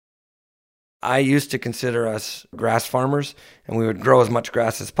I used to consider us grass farmers, and we would grow as much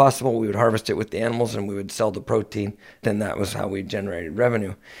grass as possible. We would harvest it with the animals, and we would sell the protein. Then that was how we generated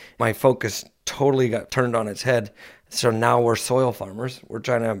revenue. My focus totally got turned on its head. So now we're soil farmers. We're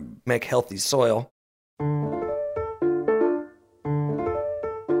trying to make healthy soil.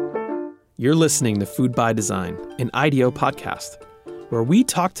 You're listening to Food by Design, an IDEO podcast, where we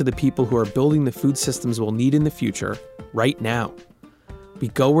talk to the people who are building the food systems we'll need in the future, right now. We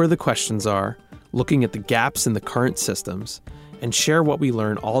go where the questions are, looking at the gaps in the current systems, and share what we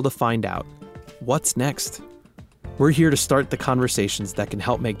learn, all to find out what's next. We're here to start the conversations that can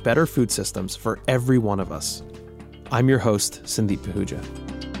help make better food systems for every one of us. I'm your host, Sandeep Pahuja.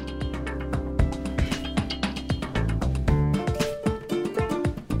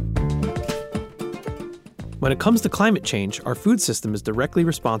 When it comes to climate change, our food system is directly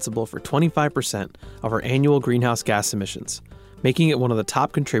responsible for 25% of our annual greenhouse gas emissions, making it one of the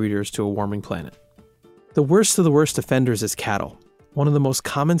top contributors to a warming planet. The worst of the worst offenders is cattle. One of the most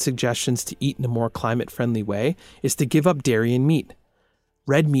common suggestions to eat in a more climate-friendly way is to give up dairy and meat,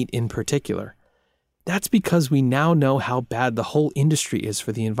 red meat in particular. That's because we now know how bad the whole industry is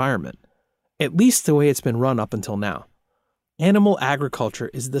for the environment, at least the way it's been run up until now. Animal agriculture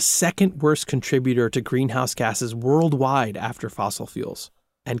is the second worst contributor to greenhouse gases worldwide after fossil fuels,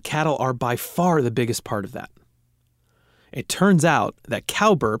 and cattle are by far the biggest part of that. It turns out that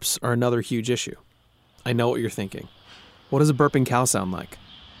cow burps are another huge issue. I know what you're thinking. What does a burping cow sound like?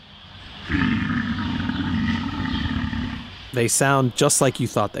 They sound just like you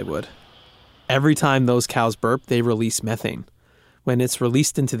thought they would. Every time those cows burp, they release methane. When it's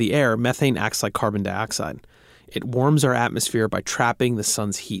released into the air, methane acts like carbon dioxide. It warms our atmosphere by trapping the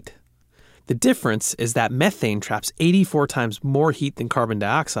sun's heat. The difference is that methane traps 84 times more heat than carbon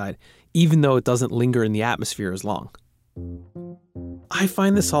dioxide, even though it doesn't linger in the atmosphere as long. I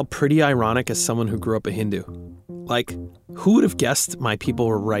find this all pretty ironic as someone who grew up a Hindu. Like, who would have guessed my people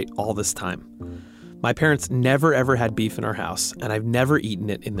were right all this time? My parents never ever had beef in our house, and I've never eaten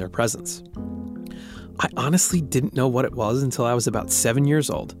it in their presence. I honestly didn't know what it was until I was about 7 years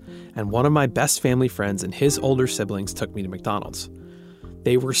old, and one of my best family friends and his older siblings took me to McDonald's.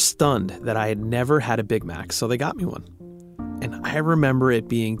 They were stunned that I had never had a Big Mac, so they got me one. And I remember it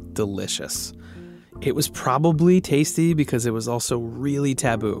being delicious. It was probably tasty because it was also really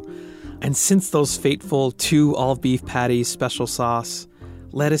taboo. And since those fateful 2 all-beef patties, special sauce,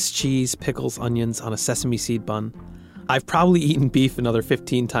 lettuce, cheese, pickles, onions on a sesame seed bun, I've probably eaten beef another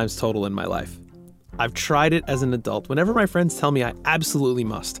 15 times total in my life. I've tried it as an adult whenever my friends tell me I absolutely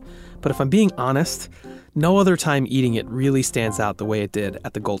must. But if I'm being honest, no other time eating it really stands out the way it did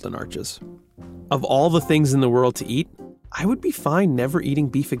at the Golden Arches. Of all the things in the world to eat, I would be fine never eating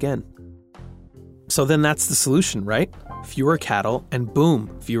beef again. So then that's the solution, right? Fewer cattle and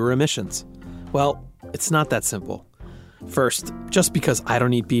boom, fewer emissions. Well, it's not that simple. First, just because I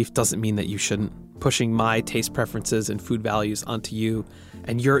don't eat beef doesn't mean that you shouldn't. Pushing my taste preferences and food values onto you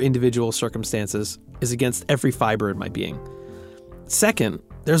and your individual circumstances is against every fiber in my being. Second,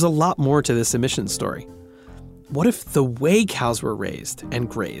 there's a lot more to this emissions story. What if the way cows were raised and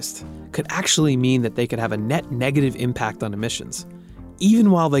grazed could actually mean that they could have a net negative impact on emissions,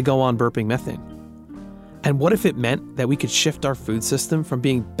 even while they go on burping methane? And what if it meant that we could shift our food system from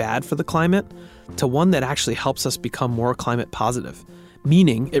being bad for the climate to one that actually helps us become more climate positive,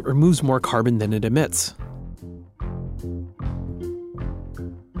 meaning it removes more carbon than it emits?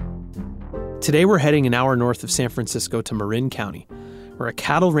 Today we're heading an hour north of San Francisco to Marin County, where a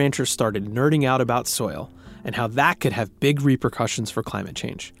cattle rancher started nerding out about soil and how that could have big repercussions for climate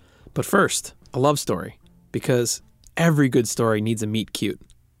change. But first, a love story, because every good story needs a meet cute,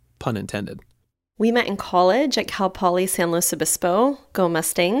 pun intended. We met in college at Cal Poly San Luis Obispo. Go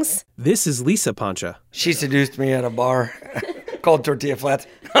Mustangs. This is Lisa Pancha. She seduced me at a bar called Tortilla Flats.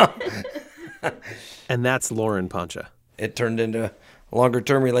 And that's Lauren Pancha. It turned into a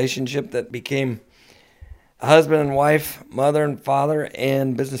longer-term relationship that became a husband and wife, mother and father,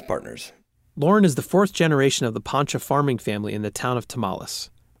 and business partners. Lauren is the 4th generation of the Pancha farming family in the town of Tamales.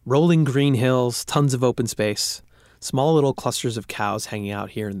 Rolling green hills, tons of open space, small little clusters of cows hanging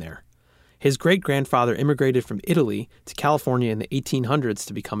out here and there. His great-grandfather immigrated from Italy to California in the 1800s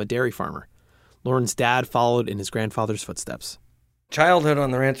to become a dairy farmer. Lauren's dad followed in his grandfather's footsteps. Childhood on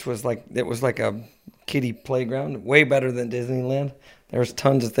the ranch was like a kiddie playground, way better than Disneyland. There was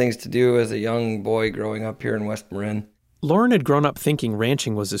tons of things to do as a young boy growing up here in West Marin. Lauren had grown up thinking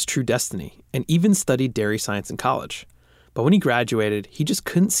ranching was his true destiny and even studied dairy science in college. But when he graduated, he just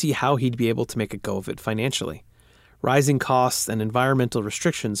couldn't see how he'd be able to make a go of it financially. Rising costs and environmental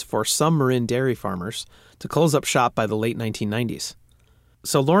restrictions forced some Marin dairy farmers to close up shop by the late 1990s.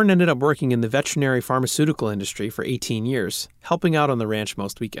 So Lauren ended up working in the veterinary pharmaceutical industry for 18 years, helping out on the ranch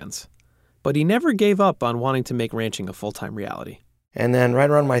most weekends. But he never gave up on wanting to make ranching a full-time reality. And then right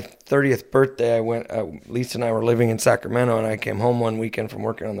around my 30th birthday, Lisa and I were living in Sacramento, and I came home one weekend from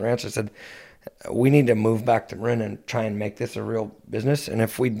working on the ranch. I said, we need to move back to Marin and try and make this a real business. And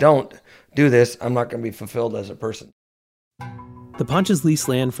if we don't do this, I'm not going to be fulfilled as a person. The Ponches leased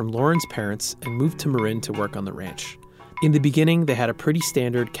land from Lauren's parents and moved to Marin to work on the ranch. In the beginning, they had a pretty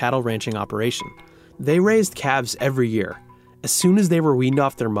standard cattle ranching operation. They raised calves every year. As soon as they were weaned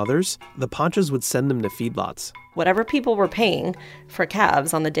off their mothers, the Ponches would send them to feedlots. Whatever people were paying for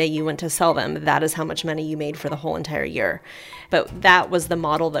calves on the day you went to sell them, that is how much money you made for the whole entire year. But that was the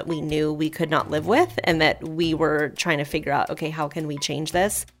model that we knew we could not live with, and that we were trying to figure out, okay, how can we change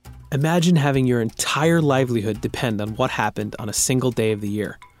this? Imagine having your entire livelihood depend on what happened on a single day of the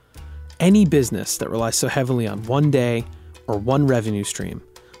year. Any business that relies so heavily on one day or one revenue stream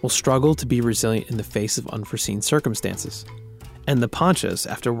will struggle to be resilient in the face of unforeseen circumstances. And the Ponches,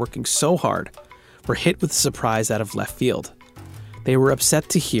 after working so hard, were hit with a surprise out of left field. They were upset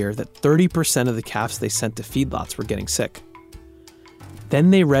to hear that 30% of the calves they sent to feedlots were getting sick.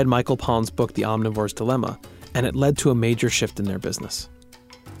 Then they read Michael Pollan's book, The Omnivore's Dilemma, and it led to a major shift in their business.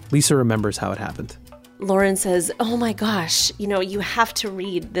 Lisa remembers how it happened. Lauren says, oh my gosh, you have to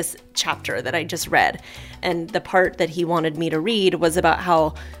read this chapter that I just read. And the part that he wanted me to read was about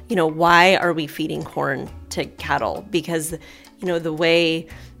how, why are we feeding corn to cattle? Because, the way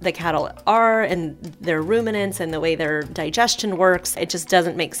the cattle are and their ruminants and the way their digestion works, it just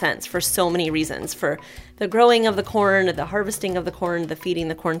doesn't make sense for so many reasons. For the growing of the corn, the harvesting of the corn, the feeding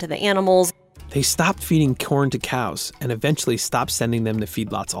the corn to the animals. They stopped feeding corn to cows and eventually stopped sending them to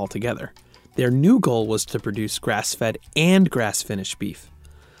feedlots altogether. Their new goal was to produce grass-fed and grass-finished beef.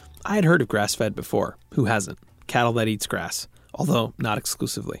 I had heard of grass-fed before. Who hasn't? Cattle that eats grass, although not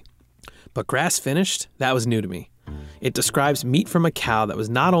exclusively. But grass-finished, that was new to me. It describes meat from a cow that was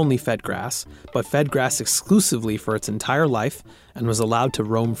not only fed grass, but fed grass exclusively for its entire life and was allowed to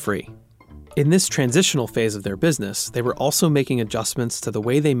roam free. In this transitional phase of their business, they were also making adjustments to the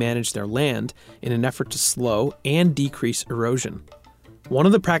way they managed their land in an effort to slow and decrease erosion. One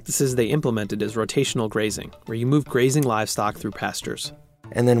of the practices they implemented is rotational grazing, where you move grazing livestock through pastures.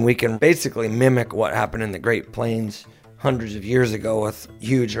 And then we can basically mimic what happened in the Great Plains hundreds of years ago with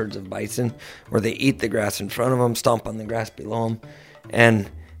huge herds of bison, where they eat the grass in front of them, stomp on the grass below them, and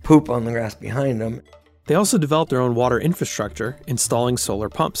poop on the grass behind them. They also developed their own water infrastructure, installing solar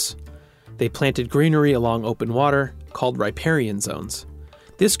pumps. They planted greenery along open water, called riparian zones.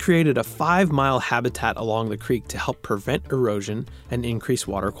 This created a 5-mile habitat along the creek to help prevent erosion and increase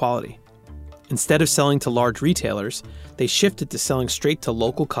water quality. Instead of selling to large retailers, they shifted to selling straight to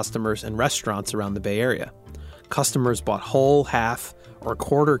local customers and restaurants around the Bay Area. Customers bought whole, half, or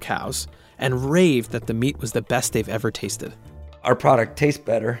quarter cows and raved that the meat was the best they've ever tasted. Our product tastes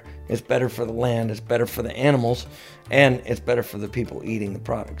better, it's better for the land, it's better for the animals, and it's better for the people eating the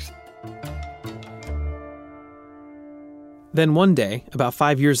products. Then one day, about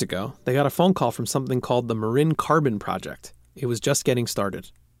 5 years ago, they got a phone call from something called the Marin Carbon Project. It was just getting started.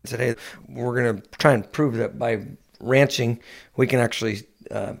 I said, hey, we're going to try and prove that by ranching, we can actually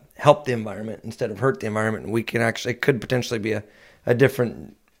help the environment instead of hurt the environment. We can actually, could potentially be a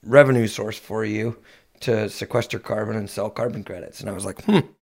different revenue source for you to sequester carbon and sell carbon credits. And I was like,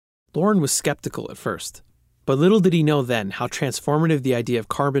 Lauren was skeptical at first, but little did he know then how transformative the idea of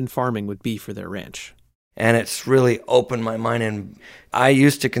carbon farming would be for their ranch. And it's really opened my mind. And I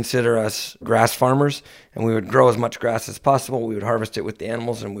used to consider us grass farmers, and we would grow as much grass as possible. We would harvest it with the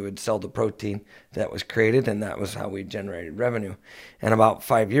animals, and we would sell the protein that was created, and that was how we generated revenue. And about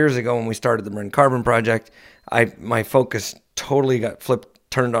 5 years ago, when we started the Marin Carbon Project, my focus totally got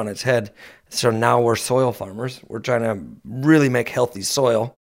turned on its head. So now we're soil farmers. We're trying to really make healthy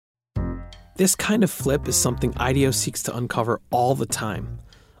soil. This kind of flip is something IDEO seeks to uncover all the time.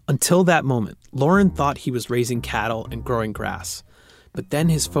 Until that moment, Lauren thought he was raising cattle and growing grass. But then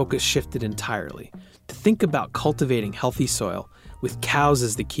his focus shifted entirely to think about cultivating healthy soil with cows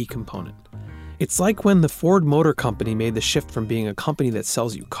as the key component. It's like when the Ford Motor Company made the shift from being a company that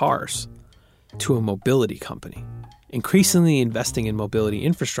sells you cars to a mobility company, increasingly investing in mobility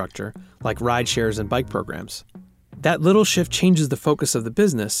infrastructure like ride shares and bike programs. That little shift changes the focus of the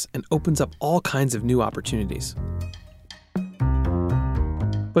business and opens up all kinds of new opportunities.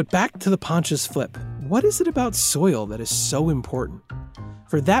 But back to the Ponches flip. What is it about soil that is so important?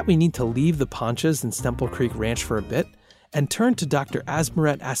 For that, we need to leave the Ponches and Stemple Creek Ranch for a bit and turn to Dr.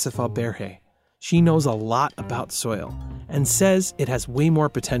 Asmaret Assefa-Berhe. She knows a lot about soil and says it has way more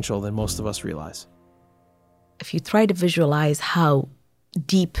potential than most of us realize. If you try to visualize how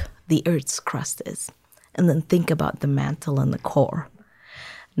deep the Earth's crust is, and then think about the mantle and the core.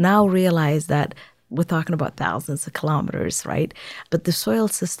 Now realize that we're talking about thousands of kilometers, right? But the soil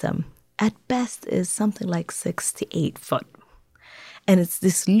system, at best, is something like 6 to 8 foot. And it's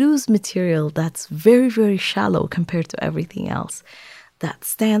this loose material that's very, very shallow compared to everything else that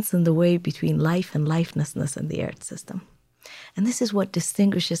stands in the way between life and lifelessness in the Earth system. And this is what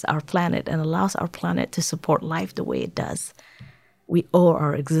distinguishes our planet and allows our planet to support life the way it does. We owe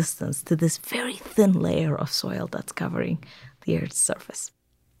our existence to this very thin layer of soil that's covering the Earth's surface.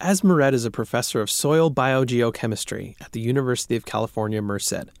 Esmerette is a professor of soil biogeochemistry at the University of California,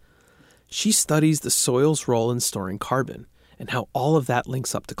 Merced. She studies the soil's role in storing carbon and how all of that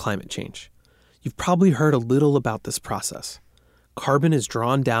links up to climate change. You've probably heard a little about this process. Carbon is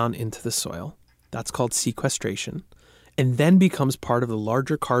drawn down into the soil, that's called sequestration, and then becomes part of the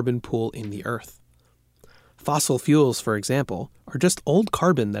larger carbon pool in the earth. Fossil fuels, for example, are just old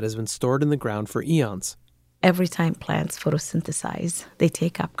carbon that has been stored in the ground for eons. Every time plants photosynthesize, they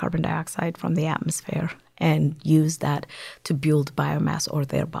take up carbon dioxide from the atmosphere and use that to build biomass or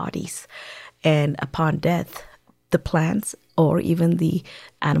their bodies. And upon death, the plants or even the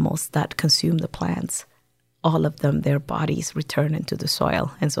animals that consume the plants, all of them, their bodies return into the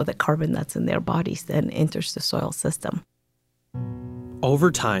soil. And so the carbon that's in their bodies then enters the soil system.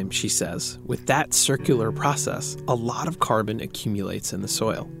 Over time, she says, with that circular process, a lot of carbon accumulates in the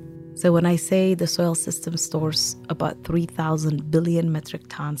soil. So when I say the soil system stores about 3,000 billion metric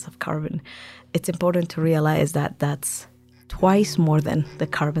tons of carbon, it's important to realize that that's twice more than the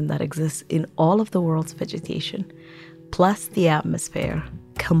carbon that exists in all of the world's vegetation, plus the atmosphere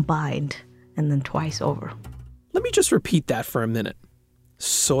combined, and then twice over. Let me just repeat that for a minute.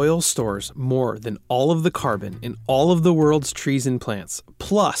 Soil stores more than all of the carbon in all of the world's trees and plants,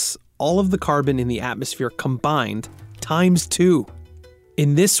 plus all of the carbon in the atmosphere combined times 2.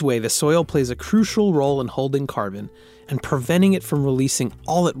 In this way, the soil plays a crucial role in holding carbon and preventing it from releasing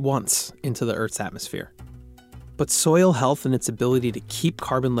all at once into the Earth's atmosphere. But soil health and its ability to keep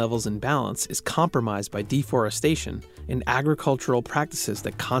carbon levels in balance is compromised by deforestation and agricultural practices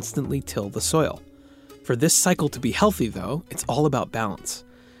that constantly till the soil. For this cycle to be healthy, though, it's all about balance.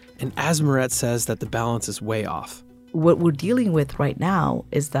 And Esmerette says that the balance is way off. What we're dealing with right now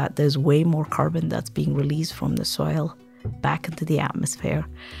is that there's way more carbon that's being released from the soil back into the atmosphere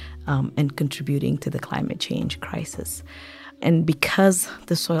and contributing to the climate change crisis. And because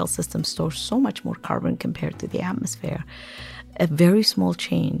the soil system stores so much more carbon compared to the atmosphere, a very small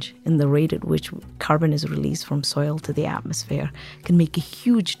change in the rate at which carbon is released from soil to the atmosphere can make a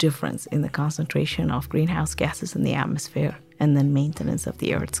huge difference in the concentration of greenhouse gases in the atmosphere and then maintenance of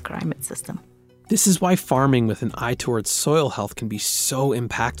the Earth's climate system. This is why farming with an eye towards soil health can be so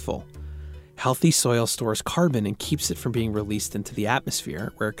impactful. Healthy soil stores carbon and keeps it from being released into the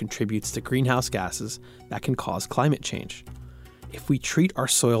atmosphere, where it contributes to greenhouse gases that can cause climate change. If we treat our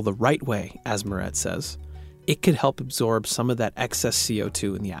soil the right way, Esmerette says, it could help absorb some of that excess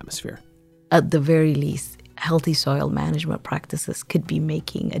CO2 in the atmosphere. At the very least, healthy soil management practices could be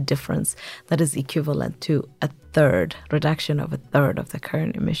making a difference that is equivalent to reduction of a third of the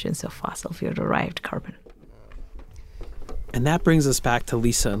current emissions of fossil fuel-derived carbon. And that brings us back to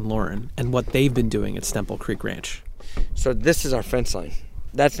Lisa and Lauren and what they've been doing at Stemple Creek Ranch. So this is our fence line.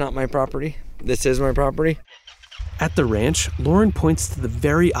 That's not my property. This is my property. At the ranch, Lauren points to the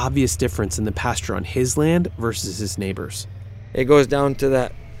very obvious difference in the pasture on his land versus his neighbors. It goes down to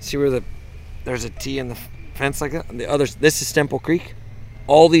that, see where there's a T in the fence like that? This is Stemple Creek.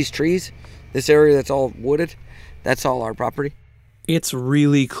 All these trees, this area that's all wooded, that's all our property. It's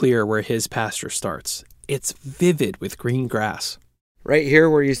really clear where his pasture starts. It's vivid with green grass. Right here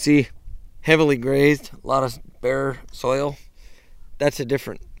where you see heavily grazed, a lot of bare soil, that's a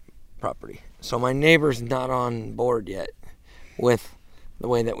different property. So my neighbor's not on board yet with the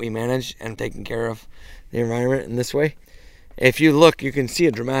way that we manage and taking care of the environment in this way. If you look, you can see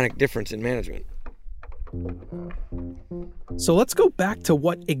a dramatic difference in management. So let's go back to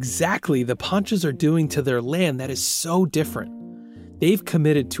what exactly the Ponchas are doing to their land that is so different. They've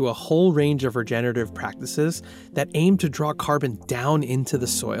committed to a whole range of regenerative practices that aim to draw carbon down into the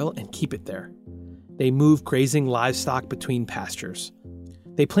soil and keep it there. They move grazing livestock between pastures.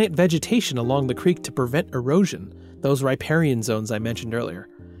 They plant vegetation along the creek to prevent erosion, those riparian zones I mentioned earlier.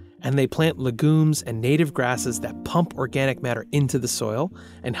 And they plant legumes and native grasses that pump organic matter into the soil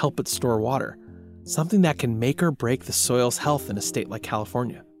and help it store water, something that can make or break the soil's health in a state like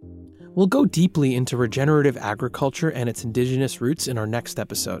California. We'll go deeply into regenerative agriculture and its indigenous roots in our next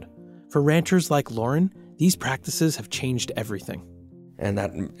episode. For ranchers like Lauren, these practices have changed everything. And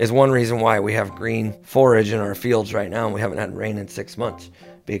that is one reason why we have green forage in our fields right now, and we haven't had rain in 6 months,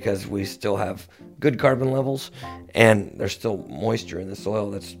 because we still have good carbon levels, and there's still moisture in the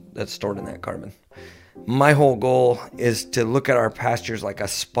soil that's stored in that carbon. My whole goal is to look at our pastures like a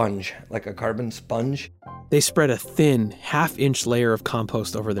sponge, like a carbon sponge. They spread a thin, half-inch layer of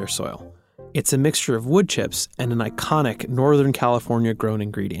compost over their soil. It's a mixture of wood chips and an iconic Northern California grown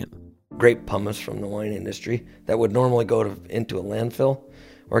ingredient. Grape pumice from the wine industry that would normally go into a landfill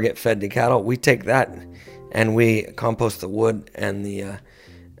or get fed to cattle. We take that and we compost the wood and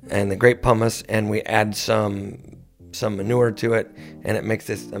the grape pumice, and we add some manure to it, and it makes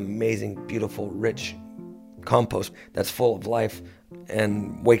this amazing, beautiful, rich compost that's full of life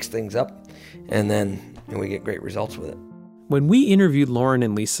and wakes things up, and then we get great results with it. When we interviewed Lauren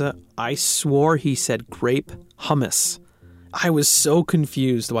and Lisa, I swore he said grape hummus. I was so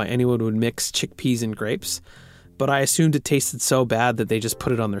confused why anyone would mix chickpeas and grapes, but I assumed it tasted so bad that they just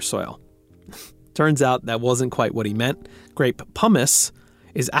put it on their soil. Turns out that wasn't quite what he meant. Grape pumice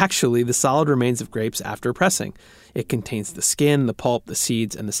is actually the solid remains of grapes after pressing. It contains the skin, the pulp, the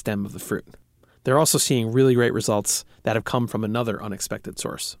seeds, and the stem of the fruit. They're also seeing really great results that have come from another unexpected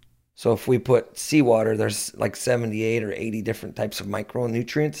source. So if we put seawater, there's like 78 or 80 different types of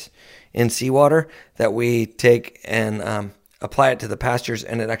micronutrients in seawater that we take and apply it to the pastures,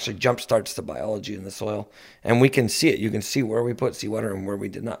 and it actually jumpstarts the biology in the soil. And we can see it. You can see where we put seawater and where we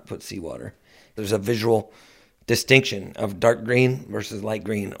did not put seawater. There's a visual distinction of dark green versus light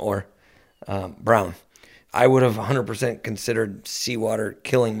green or brown. I would have 100% considered seawater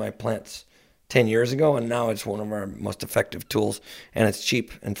killing my plants 10 years ago, and now it's one of our most effective tools, and it's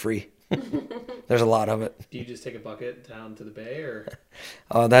cheap and free. There's a lot of it. Do you just take a bucket down to the bay, or?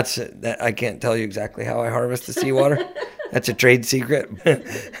 Oh, that I can't tell you exactly how I harvest the seawater. That's a trade secret.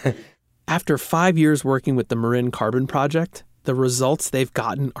 After 5 years working with the Marin Carbon Project, the results they've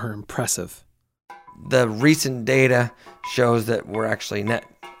gotten are impressive. The recent data shows that we're actually net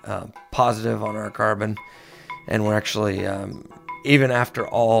positive on our carbon, and we're actually, even after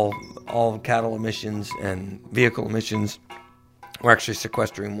all cattle emissions and vehicle emissions, we're actually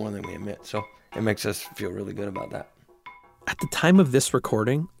sequestering more than we emit. So it makes us feel really good about that. At the time of this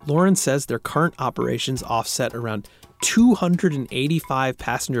recording, Lauren says their current operations offset around 285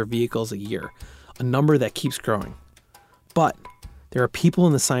 passenger vehicles a year, a number that keeps growing. But there are people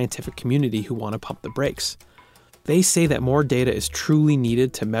in the scientific community who want to pump the brakes. They say that more data is truly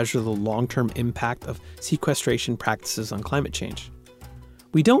needed to measure the long-term impact of sequestration practices on climate change.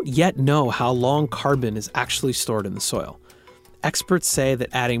 We don't yet know how long carbon is actually stored in the soil. Experts say that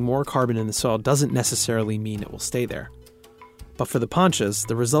adding more carbon in the soil doesn't necessarily mean it will stay there. But for the Panchas,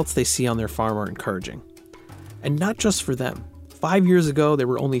 the results they see on their farm are encouraging. And not just for them. 5 years ago, there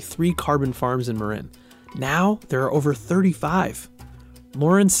were only 3 carbon farms in Marin. Now, there are over 35.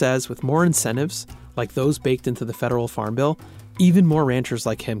 Lauren says with more incentives, like those baked into the federal farm bill, even more ranchers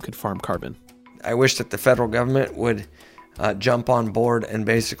like him could farm carbon. I wish that the federal government would jump on board and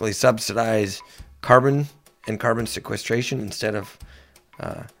basically subsidize carbon and carbon sequestration instead of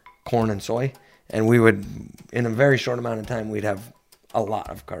corn and soy. And we would, in a very short amount of time, we'd have a lot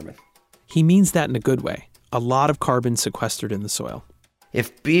of carbon. He means that in a good way. A lot of carbon sequestered in the soil.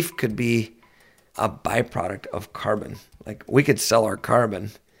 If beef could be a byproduct of carbon, like we could sell our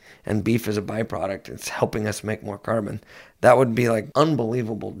carbon and beef is a byproduct, it's helping us make more carbon, that would be like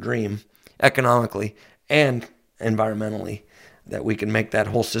unbelievable dream economically and environmentally, that we can make that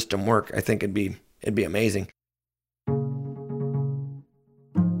whole system work. I think it'd be amazing.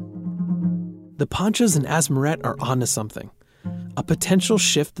 The Panchas and Asmaret are onto something. A potential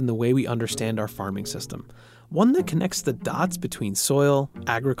shift in the way we understand our farming system. One that connects the dots between soil,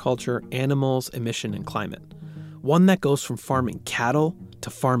 agriculture, animals, emission, and climate. One that goes from farming cattle to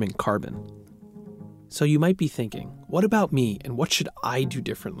farming carbon. So you might be thinking, what about me and what should I do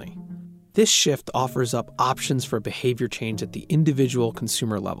differently? This shift offers up options for behavior change at the individual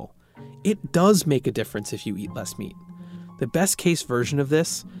consumer level. It does make a difference if you eat less meat. The best case version of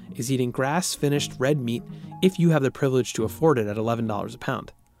this is eating grass-finished red meat if you have the privilege to afford it at $11 a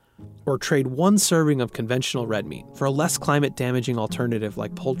pound. Or trade one serving of conventional red meat for a less climate-damaging alternative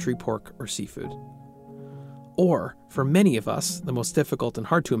like poultry, pork, or seafood. Or, for many of us, the most difficult and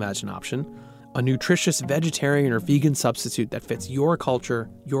hard to imagine option, a nutritious vegetarian or vegan substitute that fits your culture,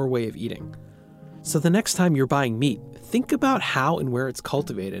 your way of eating. So the next time you're buying meat, think about how and where it's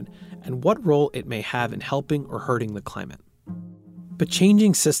cultivated and what role it may have in helping or hurting the climate. But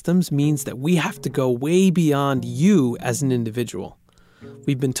changing systems means that we have to go way beyond you as an individual.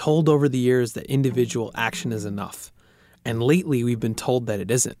 We've been told over the years that individual action is enough. And lately we've been told that it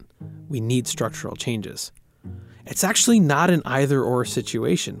isn't. We need structural changes. It's actually not an either-or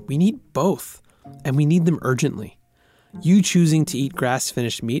situation. We need both, and we need them urgently. You choosing to eat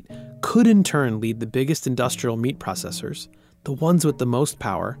grass-finished meat could in turn lead the biggest industrial meat processors, the ones with the most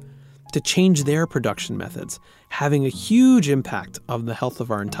power, to change their production methods, having a huge impact on the health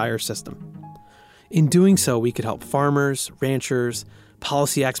of our entire system. In doing so, we could help farmers, ranchers,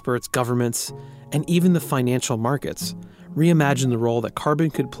 policy experts, governments, and even the financial markets reimagine the role that carbon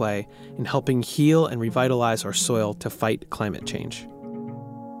could play in helping heal and revitalize our soil to fight climate change.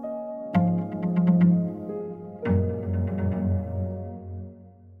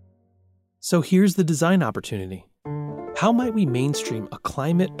 So here's the design opportunity. How might we mainstream a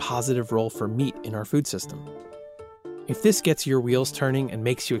climate-positive role for meat in our food system? If this gets your wheels turning and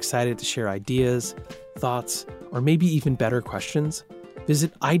makes you excited to share ideas, thoughts, or maybe even better questions,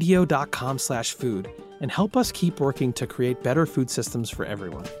 visit ideo.com/food and help us keep working to create better food systems for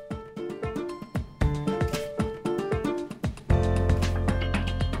everyone.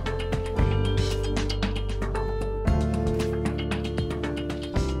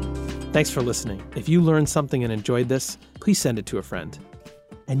 Thanks for listening. If you learned something and enjoyed this, please send it to a friend.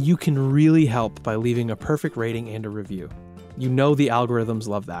 And you can really help by leaving a perfect rating and a review. You know the algorithms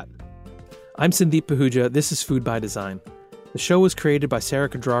love that. I'm Sandeep Pahuja. This is Food by Design. The show was created by Sarah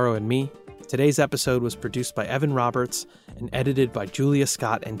Cadraro and me. Today's episode was produced by Evan Roberts and edited by Julia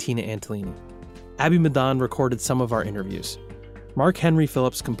Scott and Tina Antolini. Abby Madan recorded some of our interviews. Mark Henry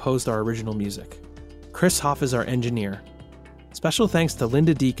Phillips composed our original music. Chris Hoff is our engineer. Special thanks to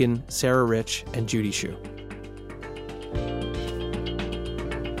Linda Deacon, Sarah Rich, and Judy Shu.